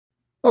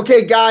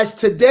Okay, guys,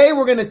 today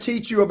we're going to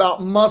teach you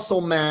about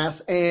muscle mass,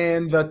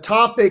 and the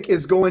topic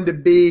is going to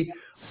be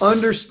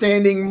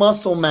understanding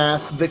muscle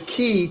mass, the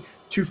key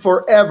to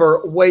forever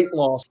weight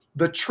loss.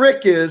 The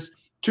trick is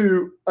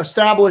to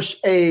establish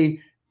an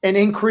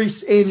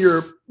increase in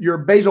your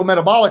basal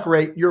metabolic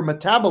rate, your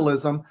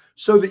metabolism,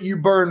 so that you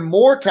burn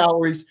more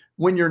calories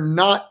when you're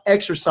not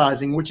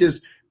exercising, which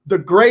is the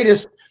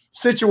greatest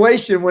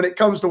situation when it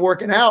comes to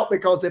working out,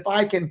 because if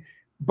I can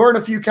burn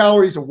a few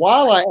calories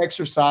while I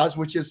exercise,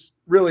 which is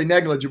really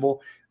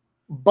negligible,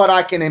 but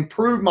I can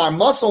improve my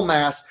muscle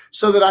mass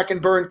so that I can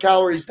burn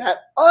calories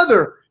that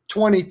other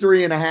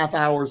 23 and a half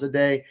hours a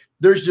day.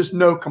 There's just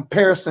no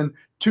comparison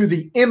to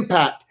the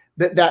impact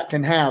that that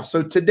can have.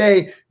 So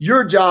today,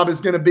 your job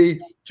is going to be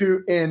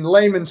to, in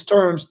layman's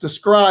terms,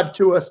 describe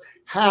to us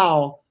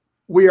how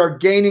we are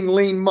gaining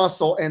lean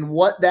muscle and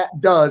what that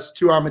does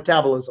to our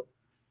metabolism.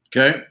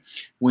 Okay.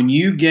 When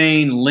you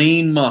gain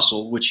lean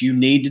muscle, which you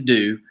need to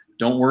do,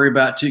 don't worry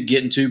about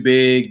getting too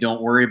big.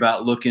 Don't worry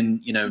about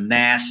looking,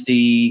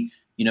 nasty,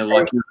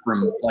 like you're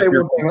from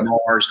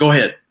Mars. Go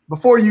ahead.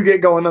 Before you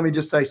get going, let me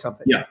just say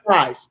something. Yeah.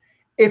 Guys,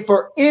 if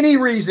for any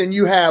reason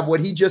you have what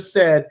he just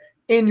said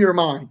in your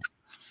mind,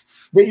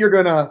 that you're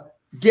going to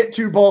get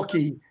too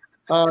bulky,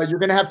 you're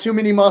going to have too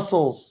many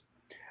muscles,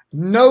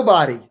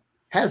 nobody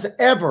has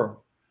ever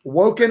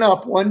woken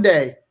up one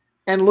day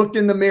and looked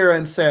in the mirror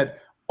and said,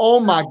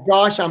 oh my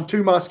gosh, I'm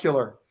too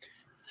muscular.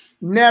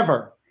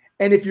 Never.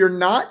 And if you're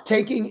not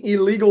taking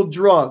illegal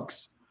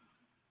drugs,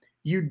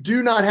 you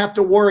do not have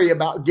to worry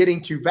about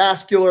getting too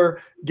vascular,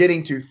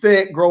 getting too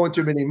thick, growing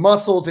too many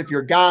muscles. If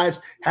your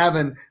guys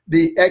having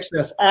the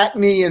excess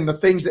acne and the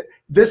things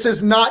this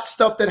is not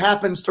stuff that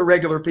happens to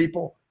regular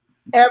people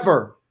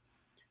ever.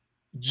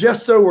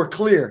 Just so we're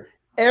clear,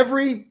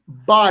 every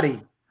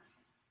body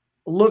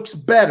looks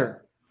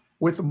better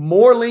with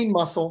more lean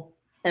muscle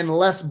and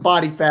less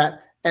body fat.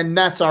 And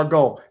that's our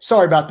goal.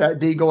 Sorry about that,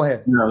 D. Go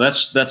ahead. No,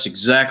 that's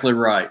exactly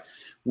right.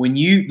 When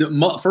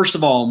first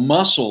of all,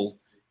 muscle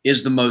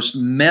is the most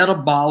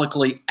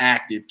metabolically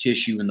active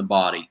tissue in the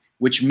body,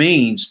 which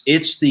means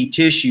it's the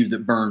tissue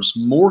that burns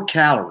more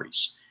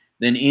calories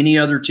than any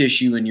other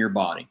tissue in your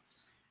body.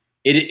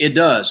 It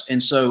does.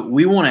 And so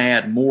we want to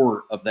add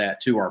more of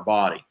that to our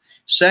body.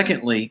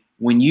 Secondly,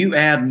 when you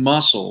add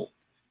muscle,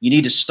 you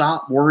need to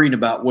stop worrying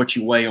about what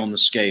you weigh on the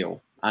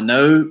scale. I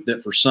know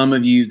that for some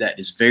of you, that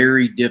is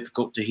very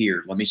difficult to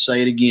hear. Let me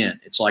say it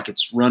again. It's like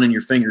it's running your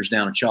fingers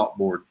down a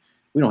chalkboard.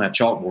 We don't have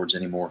chalkboards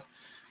anymore.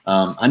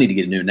 I need to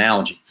get a new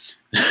analogy.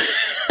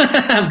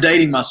 I'm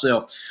dating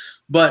myself.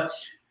 But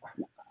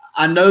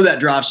I know that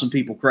drives some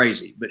people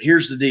crazy. But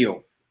here's the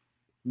deal.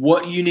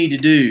 What you need to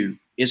do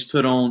is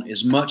put on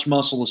as much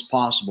muscle as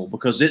possible,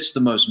 because it's the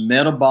most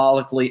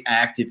metabolically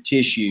active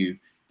tissue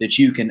that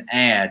you can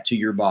add to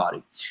your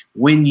body.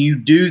 When you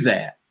do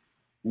that,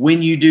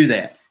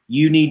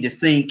 you need to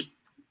think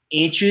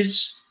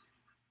inches,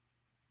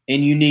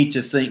 and you need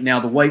to think, now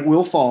the weight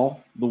will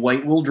fall, the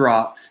weight will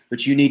drop,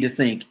 but you need to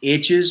think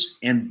inches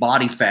and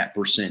body fat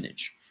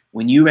percentage.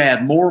 When you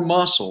add more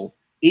muscle,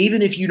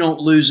 even if you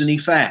don't lose any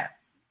fat,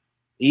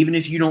 even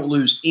if you don't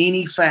lose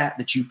any fat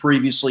that you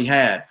previously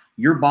had,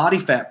 your body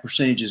fat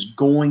percentage is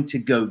going to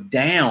go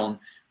down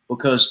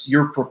because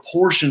your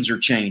proportions are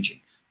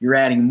changing. You're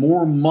adding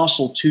more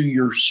muscle to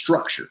your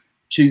structure,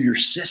 to your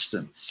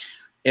system.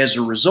 As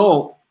a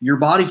result, your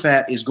body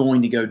fat is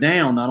going to go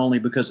down, not only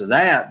because of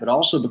that, but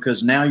also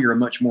because now you're a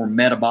much more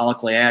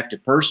metabolically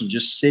active person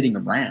just sitting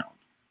around.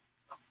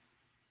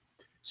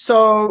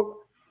 So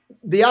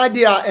the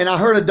idea, and I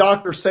heard a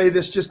doctor say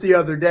this just the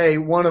other day,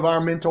 one of our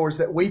mentors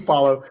that we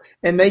follow,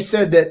 and they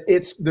said that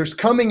there's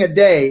coming a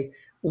day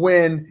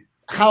when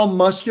how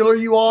muscular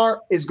you are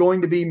is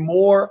going to be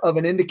more of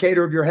an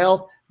indicator of your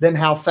health than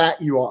how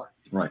fat you are.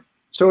 Right.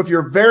 So if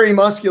you're very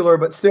muscular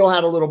but still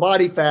had a little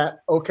body fat,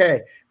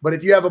 okay. But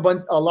if you have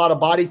a lot of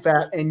body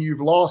fat and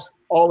you've lost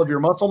all of your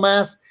muscle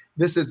mass,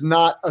 this is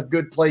not a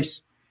good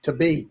place to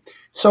be.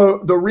 So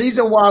the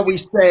reason why we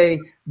say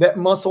that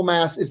muscle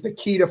mass is the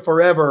key to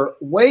forever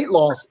weight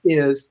loss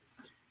is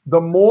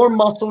the more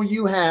muscle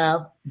you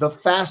have, the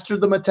faster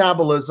the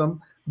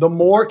metabolism, the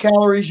more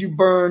calories you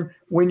burn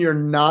when you're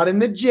not in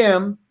the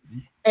gym,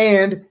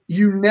 and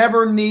you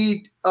never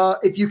need,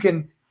 if you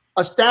can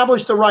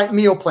establish the right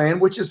meal plan,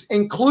 which is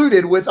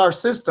included with our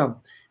system.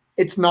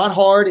 It's not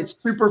hard. It's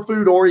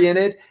superfood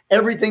oriented.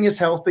 Everything is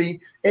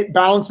healthy. It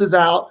balances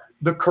out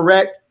the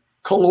correct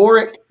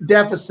caloric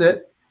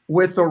deficit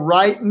with the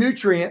right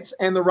nutrients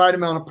and the right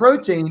amount of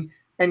protein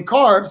and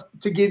carbs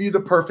to give you the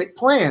perfect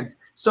plan.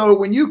 So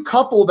when you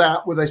couple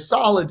that with a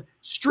solid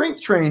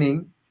strength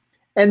training,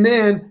 and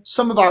then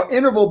some of our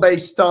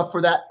interval-based stuff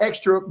for that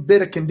extra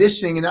bit of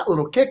conditioning and that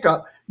little kick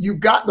up, you've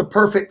got the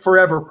perfect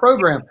forever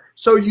program.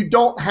 So you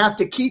don't have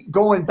to keep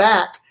going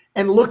back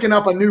and looking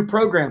up a new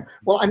program.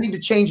 Well, I need to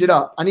change it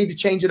up. I need to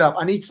change it up.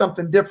 I need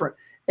something different.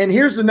 And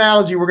here's the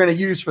analogy we're going to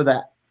use for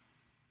that.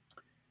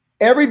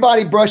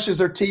 Everybody brushes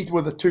their teeth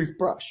with a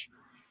toothbrush,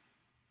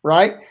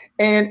 right?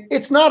 And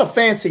it's not a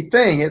fancy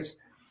thing. It's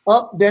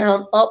up,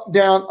 down, up,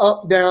 down,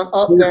 up, down,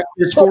 up, down.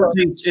 It's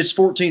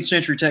 14th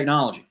century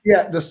technology.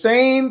 Yeah, the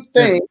same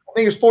thing. I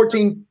think it's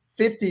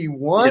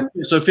 1451.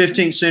 Yeah, so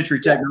 15th century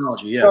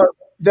technology. Yeah.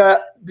 So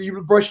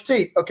you brush your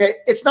teeth. Okay,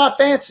 it's not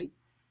fancy,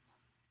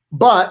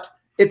 but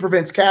it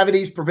prevents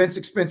cavities, prevents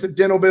expensive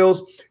dental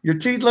bills. Your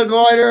teeth look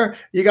whiter.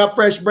 You got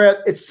fresh breath.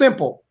 It's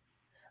simple.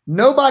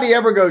 Nobody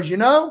ever goes, you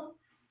know,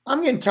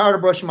 I'm getting tired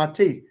of brushing my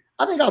teeth.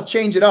 I think I'll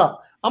change it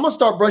up. I'm going to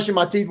start brushing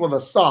my teeth with a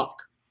sock.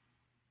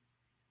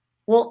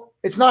 Well,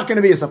 it's not going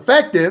to be as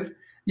effective.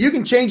 You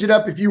can change it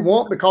up if you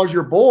want because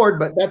you're bored,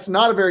 but that's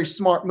not a very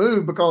smart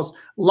move because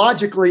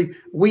logically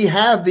we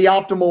have the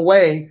optimal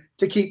way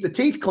to keep the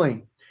teeth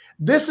clean.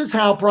 This is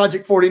how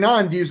Project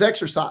 49 views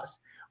exercise.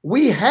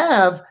 We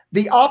have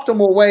the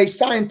optimal way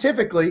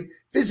scientifically,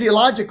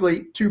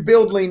 physiologically to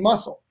build lean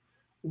muscle.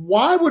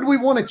 Why would we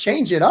want to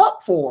change it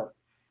up for?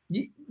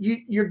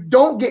 You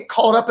don't get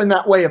caught up in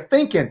that way of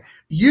thinking.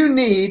 You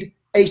need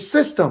a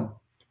system.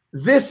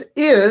 This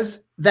is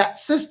that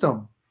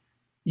system.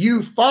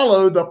 You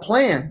follow the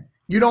plan.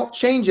 You don't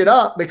change it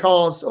up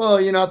because, oh,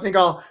 you know, I think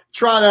I'll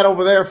try that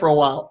over there for a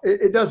while.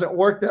 It doesn't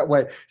work that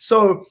way.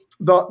 So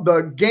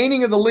the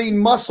gaining of the lean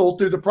muscle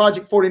through the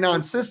Project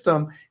 49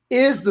 system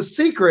is the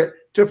secret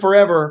to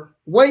forever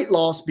weight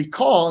loss,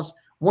 because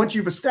once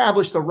you've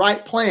established the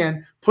right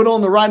plan, put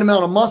on the right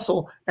amount of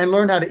muscle, and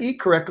learn how to eat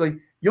correctly,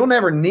 you'll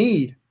never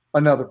need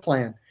another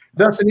plan.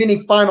 Dustin, any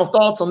final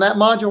thoughts on that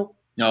module?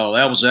 No,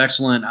 that was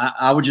excellent.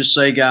 I would just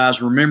say,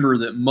 guys, remember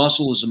that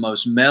muscle is the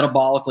most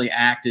metabolically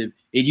active.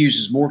 It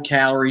uses more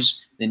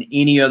calories than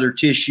any other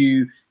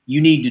tissue.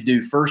 You need to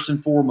do, first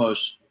and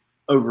foremost,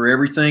 over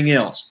everything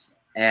else,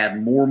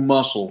 add more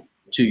muscle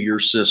to your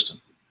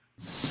system.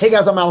 Hey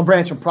guys, I'm Alan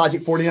Branch from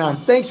Project 49.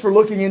 Thanks for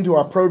looking into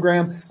our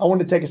program. I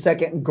wanted to take a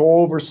second and go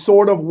over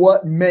sort of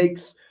what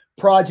makes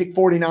Project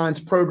 49's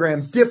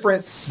program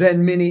different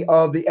than many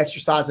of the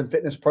exercise and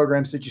fitness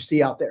programs that you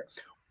see out there.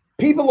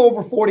 People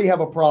over 40 have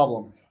a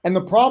problem, and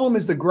the problem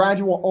is the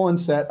gradual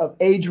onset of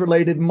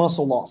age-related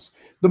muscle loss.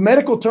 The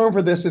medical term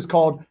for this is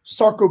called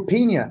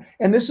sarcopenia,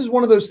 and this is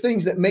one of those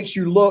things that makes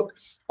you look,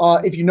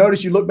 if you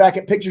notice, you look back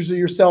at pictures of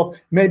yourself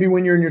maybe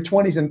when you're in your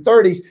 20s and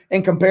 30s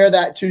and compare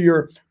that to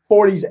your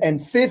 40s and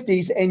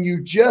 50s, and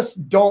you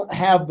just don't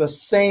have the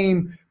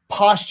same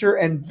posture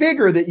and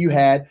vigor that you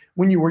had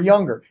when you were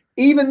younger.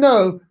 Even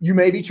though you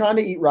may be trying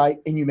to eat right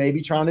and you may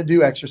be trying to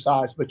do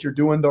exercise, but you're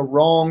doing the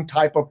wrong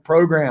type of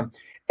program.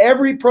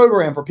 Every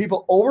program for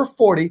people over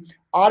 40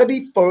 ought to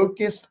be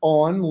focused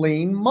on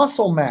lean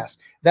muscle mass.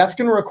 That's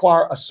going to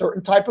require a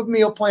certain type of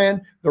meal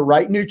plan, the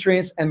right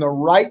nutrients, and the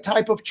right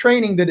type of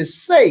training that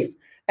is safe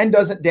and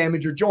doesn't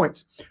damage your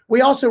joints.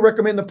 We also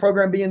recommend the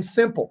program being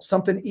simple,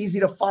 something easy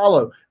to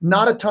follow,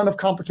 not a ton of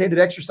complicated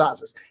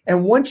exercises.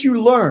 And once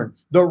you learn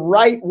the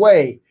right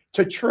way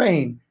to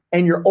train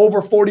and you're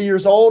over 40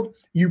 years old,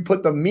 you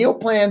put the meal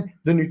plan,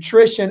 the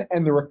nutrition,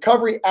 and the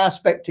recovery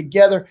aspect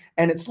together,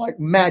 and it's like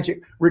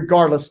magic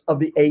regardless of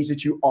the age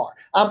that you are.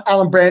 I'm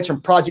Alan Branch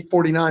from Project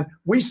 49.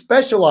 We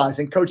specialize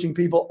in coaching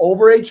people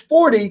over age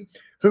 40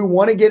 who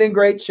want to get in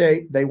great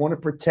shape. They want to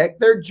protect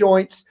their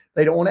joints.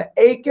 They don't want to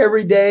ache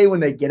every day when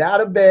they get out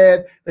of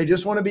bed. They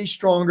just want to be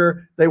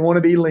stronger. They want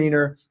to be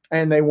leaner,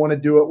 and they want to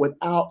do it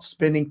without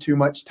spending too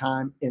much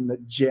time in the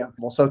gym.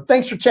 So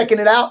thanks for checking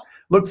it out.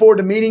 Look forward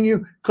to meeting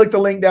you. Click the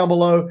link down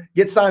below.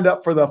 Get signed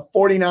up for the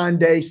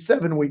 49-day,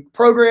 7-week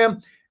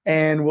program,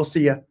 and we'll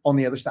see you on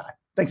the other side.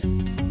 Thanks.